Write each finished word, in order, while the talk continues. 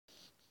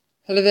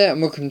Hello there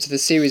and welcome to the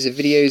series of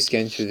videos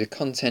going through the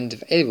content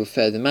of A-Level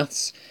Further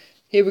Maths.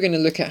 Here we're going to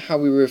look at how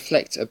we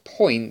reflect a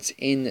point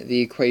in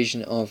the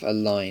equation of a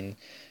line.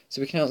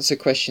 So we can answer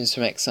questions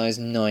from exercise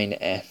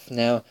 9F.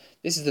 Now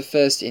this is the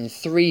first in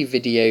 3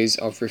 videos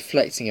of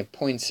reflecting a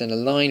point in a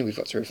line. We've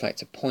got to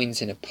reflect a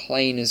point in a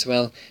plane as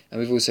well, and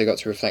we've also got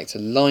to reflect a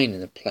line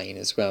in a plane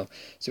as well.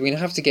 So we're going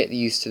to have to get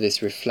used to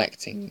this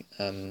reflecting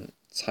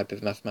type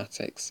of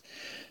mathematics.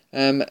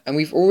 And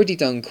we've already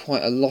done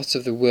quite a lot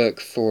of the work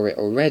for it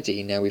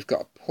already. Now we've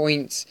got a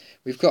point,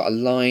 we've got a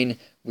line,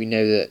 we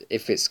know that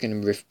if it's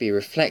going to be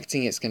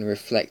reflecting, it's going to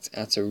reflect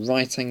at a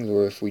right angle,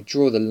 or if we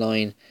draw the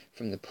line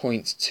from the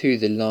point to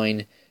the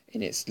line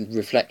in its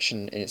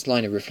reflection, in its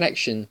line of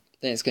reflection,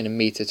 then it's going to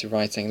meet at a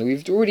right angle.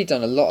 We've already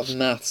done a lot of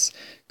maths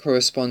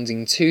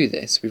corresponding to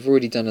this. We've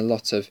already done a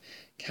lot of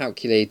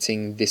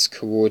calculating this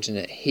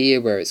coordinate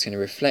here where it's going to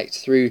reflect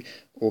through,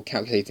 or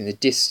calculating the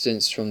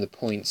distance from the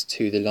point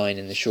to the line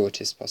in the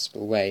shortest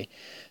possible way.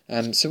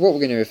 So what we're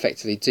going to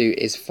effectively do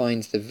is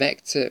find the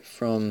vector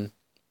from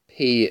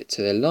P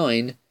to the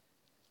line,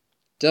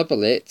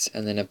 double it,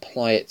 and then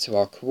apply it to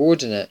our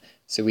coordinate,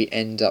 so we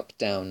end up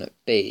down at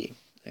B.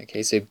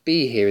 Okay, so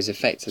B here is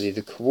effectively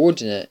the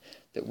coordinate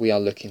that we are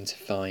looking to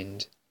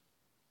find.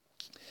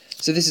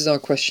 So this is our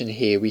question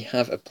here. We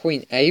have a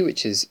point A,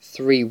 which is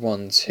 3,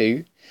 1,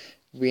 2.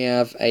 We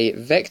have a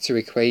vector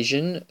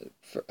equation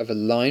of a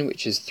line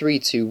which is 3,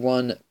 2,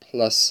 1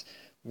 plus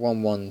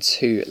 1, 1,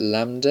 2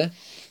 lambda.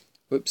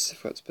 Whoops, I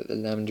forgot to put the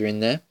lambda in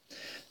there.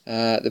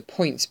 The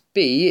point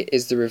B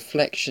is the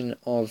reflection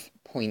of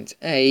point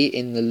A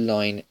in the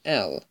line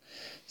L.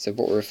 So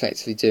what we're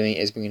effectively doing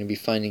is we're going to be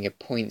finding a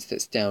point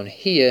that's down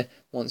here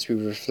once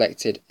we've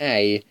reflected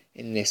A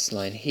in this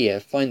line here.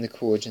 Find the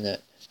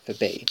coordinate for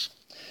B.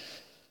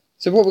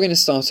 So what we're going to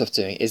start off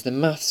doing is the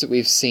maths that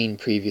we've seen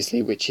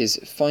previously, which is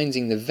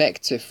finding the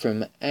vector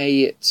from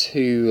A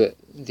to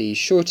the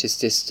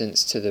shortest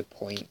distance to the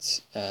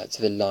point,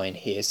 to the line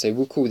here. So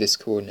we'll call this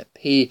coordinate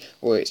P,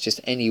 or it's just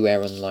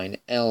anywhere on line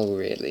L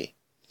really.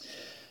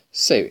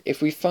 So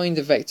if we find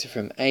the vector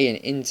from A and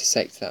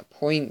intersect that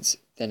point,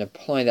 then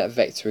apply that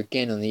vector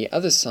again on the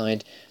other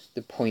side,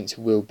 the point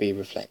will be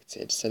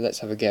reflected. So let's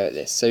have a go at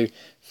this. So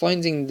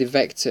finding the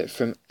vector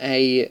from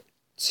A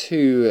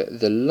to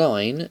the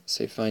line,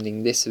 so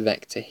finding this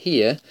vector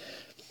here,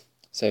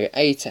 so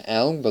A to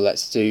L, well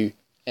let's do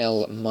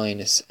L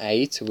minus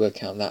A to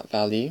work out that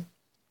value.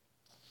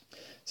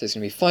 So it's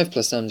going to be 5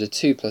 plus lambda,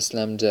 2 plus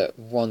lambda,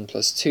 1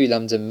 plus 2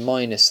 lambda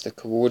minus the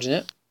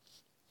coordinate.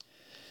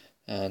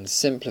 And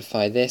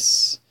simplify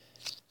this.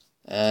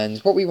 And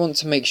what we want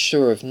to make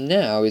sure of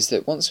now is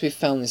that once we've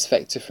found this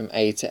vector from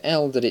A to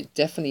L, that it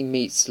definitely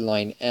meets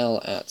line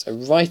L at a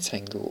right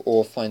angle,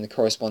 or find the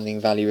corresponding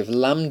value of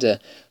lambda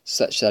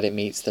such that it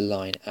meets the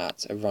line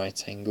at a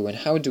right angle. And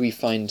how do we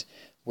find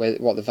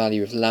what the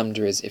value of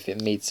lambda is if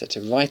it meets at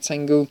a right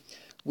angle?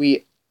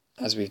 We,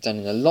 as we've done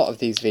in a lot of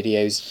these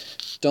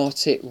videos,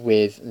 dot it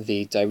with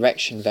the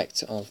direction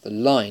vector of the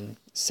line.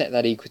 Set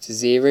that equal to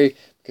 0,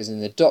 because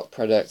in the dot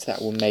product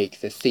that will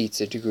make the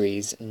theta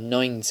degrees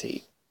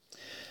 90.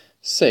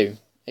 So,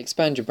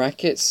 expand your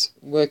brackets,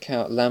 work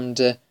out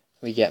lambda,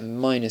 we get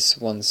minus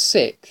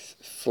 1/6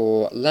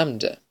 for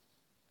lambda.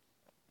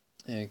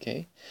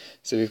 Okay,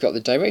 so we've got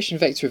the direction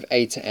vector of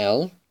A to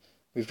L,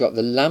 we've got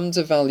the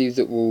lambda value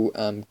that will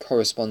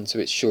correspond to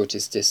its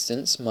shortest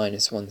distance,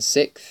 minus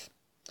 1/6.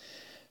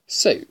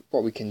 So,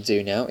 what we can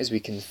do now is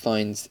we can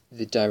find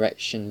the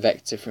direction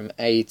vector from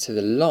A to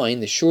the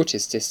line, the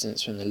shortest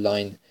distance from the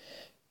line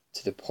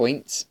to the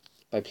point,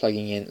 by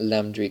plugging in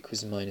lambda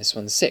equals minus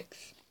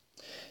 1/6.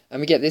 And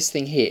we get this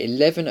thing here,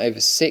 11 over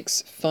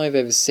 6, 5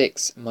 over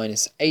 6,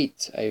 minus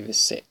 8 over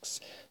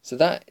 6. So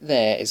that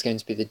there is going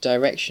to be the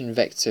direction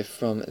vector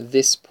from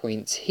this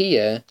point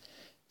here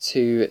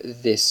to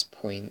this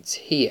point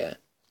here.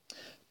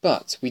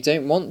 But we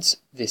don't want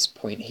this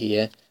point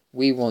here,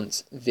 we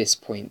want this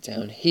point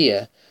down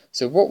here.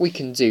 So what we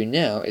can do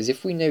now is,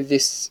 if we know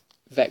this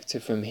vector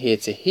from here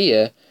to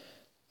here,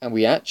 and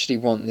we actually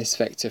want this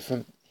vector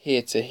from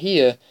here to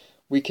here,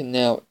 we can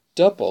now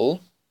double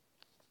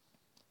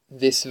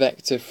this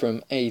vector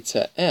from A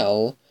to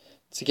L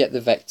to get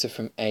the vector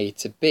from A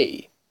to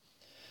B.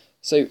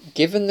 So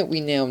given that we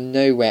now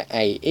know where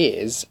A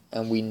is,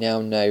 and we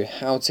now know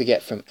how to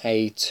get from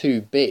A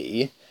to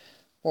B,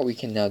 what we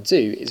can now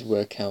do is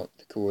work out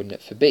the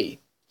coordinate for B.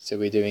 So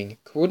we're doing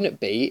coordinate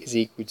B is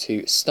equal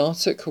to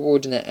start at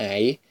coordinate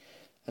A,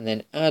 and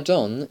then add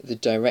on the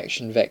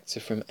direction vector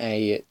from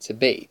A to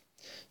B.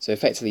 So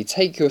effectively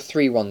take your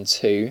 3, 1,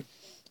 2,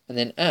 and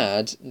then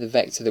add the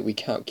vector that we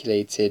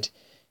calculated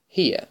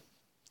here.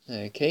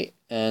 Okay,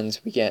 and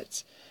we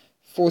get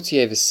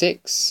 40 over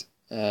 6,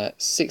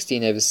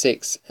 16 over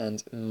 6,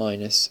 and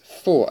minus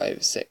 4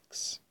 over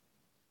 6.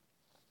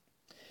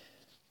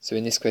 So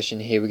in this question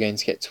here, we're going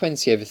to get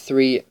 20 over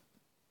 3,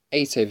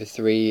 8 over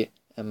 3,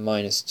 and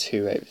minus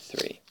 2 over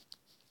 3.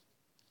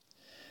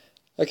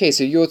 Okay,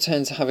 so your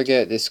turn to have a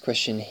go at this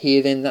question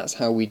here then. That's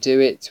how we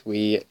do it.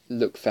 We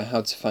look for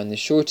how to find the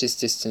shortest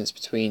distance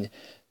between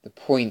the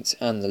point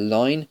and the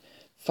line.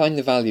 find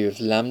the value of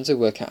lambda,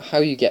 work out how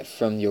you get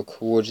from your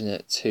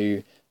coordinate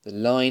to the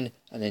line,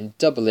 and then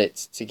double it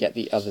to get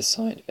the other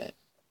side of it.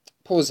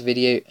 Pause the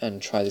video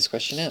and try this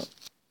question out.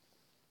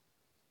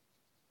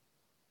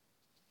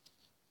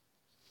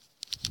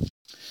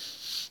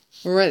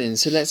 Alright then,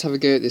 so let's have a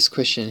go at this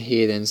question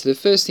here then. So the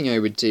first thing I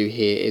would do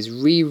here is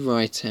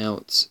rewrite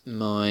out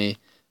my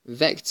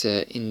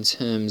vector in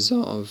terms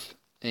of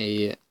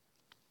the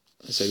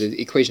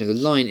equation of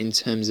the line in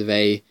terms of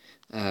a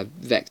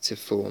vector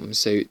form.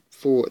 So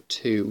 4,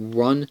 2,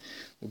 1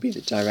 will be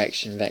the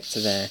direction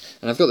vector there.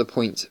 And I've got the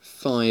point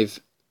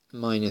 5,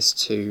 minus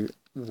 2,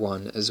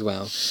 1 as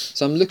well.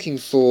 So I'm looking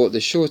for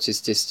the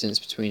shortest distance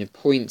between a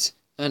point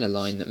and a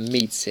line that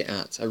meets it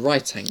at a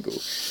right angle.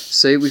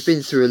 So we've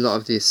been through a lot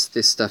of this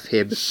stuff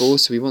here before,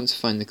 so we want to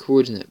find the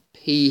coordinate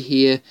P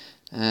here,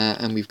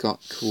 and we've got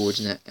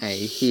coordinate A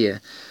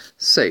here.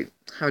 So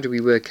how do we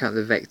work out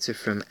the vector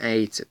from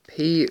A to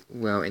P?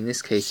 Well, in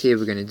this case here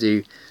we're going to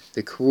do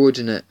the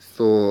coordinate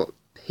for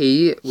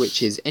P,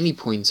 which is any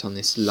point on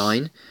this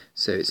line.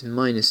 So it's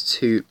minus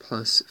 2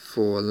 plus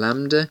 4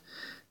 lambda,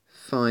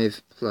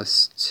 5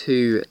 plus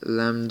 2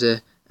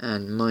 lambda,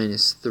 and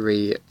minus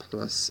 3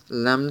 plus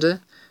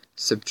lambda.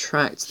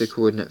 Subtract the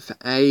coordinate for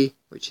A,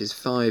 which is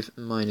 5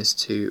 minus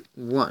 2,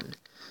 1.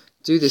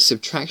 Do this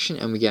subtraction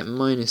and we get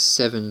minus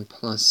 7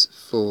 plus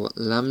 4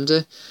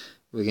 lambda.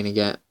 We're going to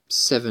get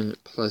 7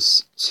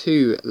 plus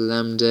 2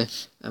 lambda,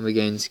 and we're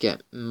going to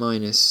get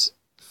minus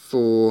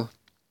 4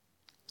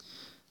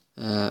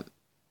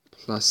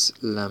 plus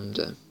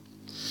lambda.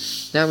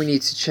 Now we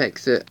need to check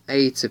that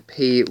A to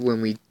P,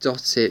 when we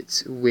dot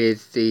it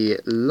with the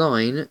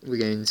line, we're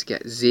going to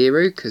get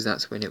 0, because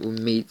that's when it will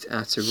meet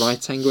at a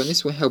right angle, and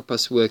this will help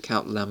us work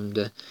out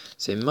lambda.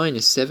 So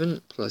minus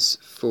 7 plus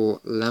 4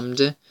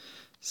 lambda,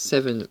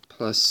 7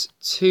 plus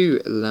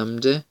 2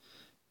 lambda,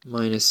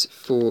 minus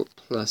 4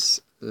 plus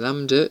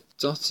lambda,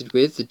 dotted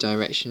with the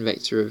direction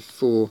vector of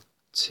 4,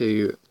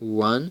 2,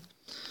 1.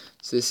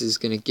 So this is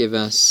going to give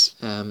us,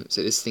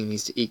 so this thing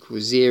needs to equal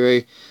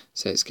 0,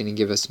 so it's going to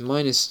give us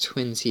minus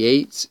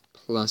 28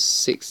 plus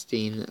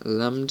 16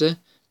 lambda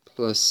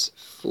plus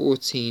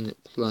 14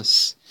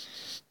 plus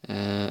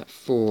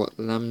 4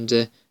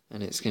 lambda,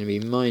 and it's going to be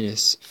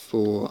minus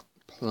 4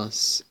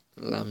 plus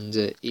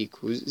lambda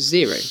equals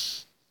 0.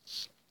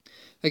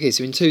 Okay,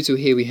 so in total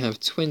here we have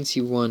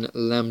 21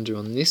 lambda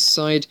on this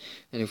side,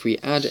 and if we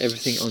add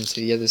everything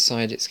onto the other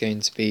side, it's going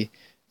to be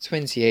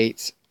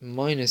 28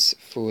 minus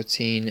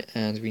 14,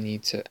 and we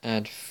need to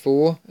add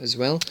 4 as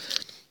well,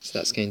 so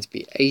that's going to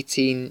be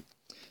 18.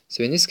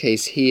 So in this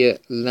case here,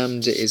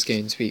 lambda is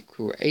going to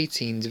equal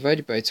 18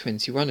 divided by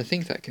 21. I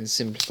think that can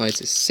simplify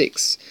to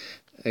 6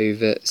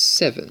 over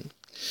 7.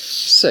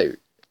 So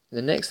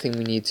the next thing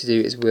we need to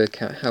do is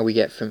work out how we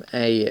get from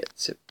A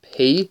to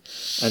P,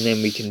 and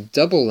then we can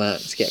double that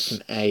to get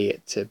from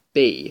A to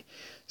B.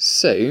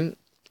 So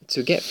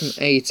to get from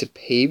A to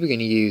P, we're going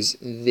to use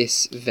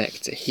this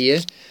vector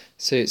here.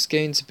 So it's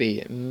going to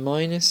be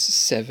minus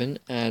 7,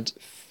 add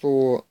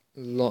 4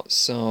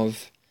 lots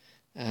of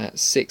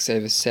 6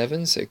 over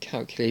 7. So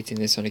calculating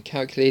this on a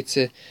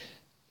calculator,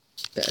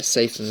 better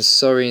safe than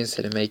sorry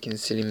instead of making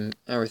silly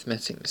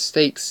arithmetic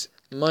mistakes.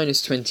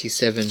 Minus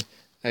 25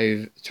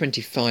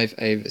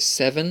 over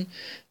 7.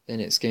 Then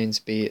it's going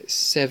to be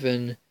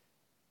 7,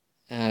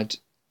 add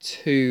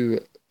 2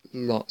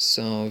 lots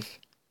of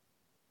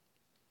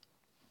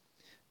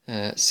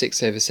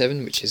 6 over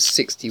 7, which is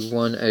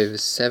 61 over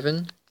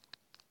 7.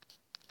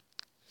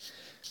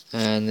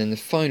 And then the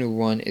final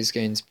one is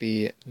going to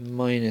be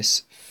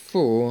minus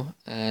 4,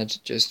 add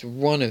just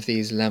one of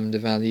these lambda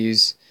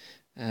values,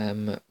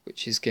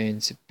 which is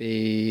going to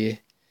be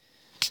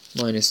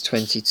minus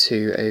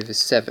 22 over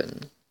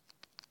 7.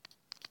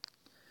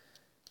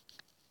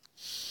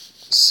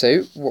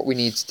 So what we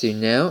need to do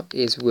now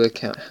is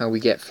work out how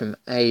we get from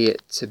A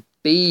to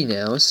B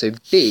now. So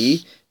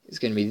B is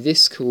going to be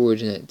this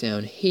coordinate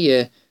down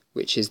here,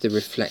 which is the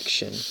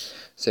reflection.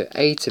 So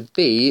A to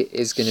B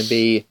is going to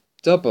be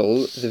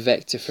double the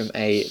vector from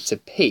A to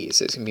P.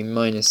 So it's going to be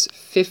minus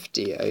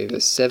 50 over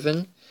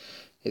 7.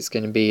 It's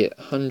going to be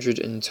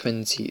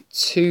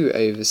 122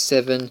 over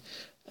 7.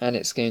 And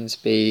it's going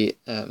to be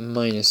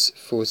minus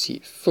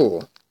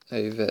 44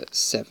 over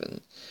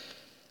 7.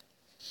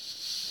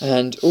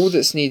 And all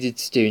that's needed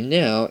to do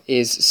now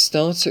is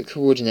start at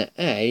coordinate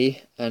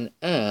A and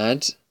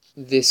add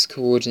this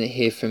coordinate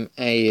here from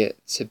A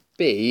to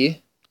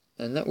B,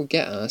 and that will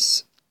get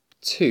us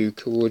to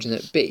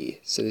coordinate B.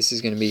 So this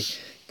is going to be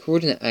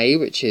coordinate A,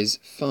 which is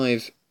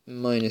 5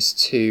 minus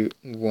 2,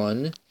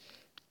 1,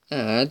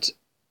 add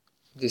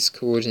this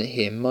coordinate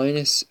here,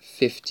 minus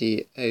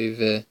 50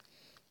 over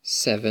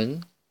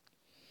 7,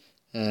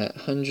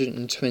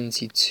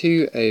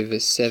 122 over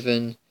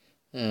 7,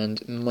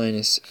 and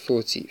minus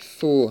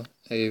 44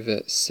 over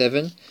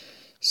 7.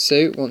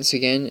 So once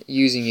again,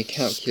 using a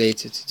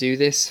calculator to do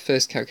this,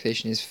 first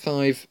calculation is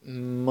 5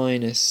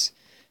 minus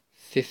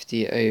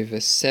 50 over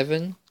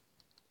 7.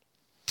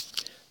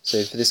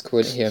 So for this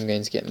coordinate here, I'm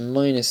going to get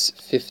minus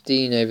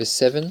 15 over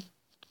 7.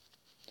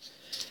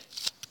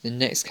 The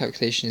next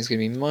calculation is going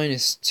to be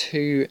minus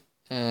 2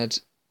 add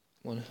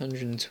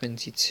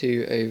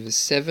 122 over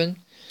 7.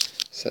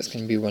 So that's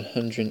going to be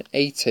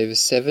 108 over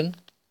 7.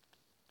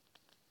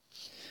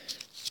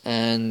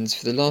 And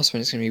for the last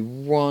one, it's going to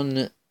be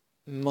 1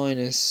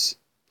 minus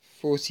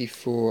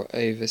 44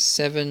 over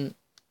 7,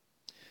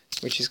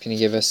 which is going to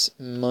give us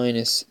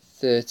minus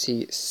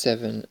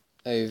 37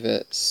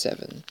 over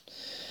 7.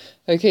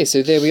 Okay,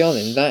 so there we are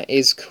then. That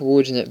is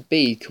coordinate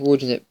B.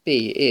 Coordinate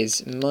B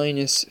is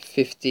minus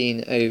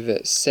 15 over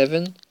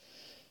 7,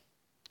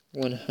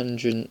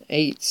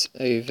 108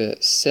 over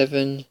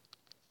 7,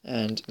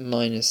 and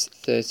minus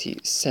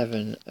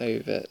 37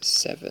 over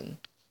 7.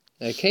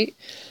 Okay,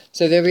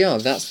 so there we are.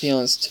 That's the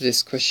answer to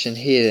this question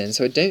here then.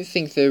 So I don't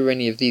think there were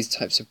any of these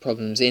types of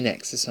problems in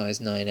exercise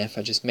 9F.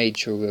 I just made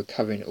sure we were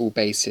covering all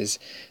bases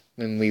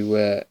when we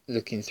were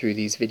looking through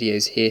these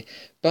videos here.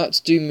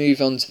 But do move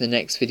on to the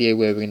next video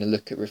where we're going to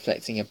look at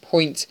reflecting a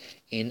point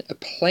in a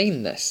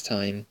plane this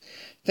time.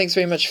 Thanks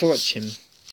very much for watching.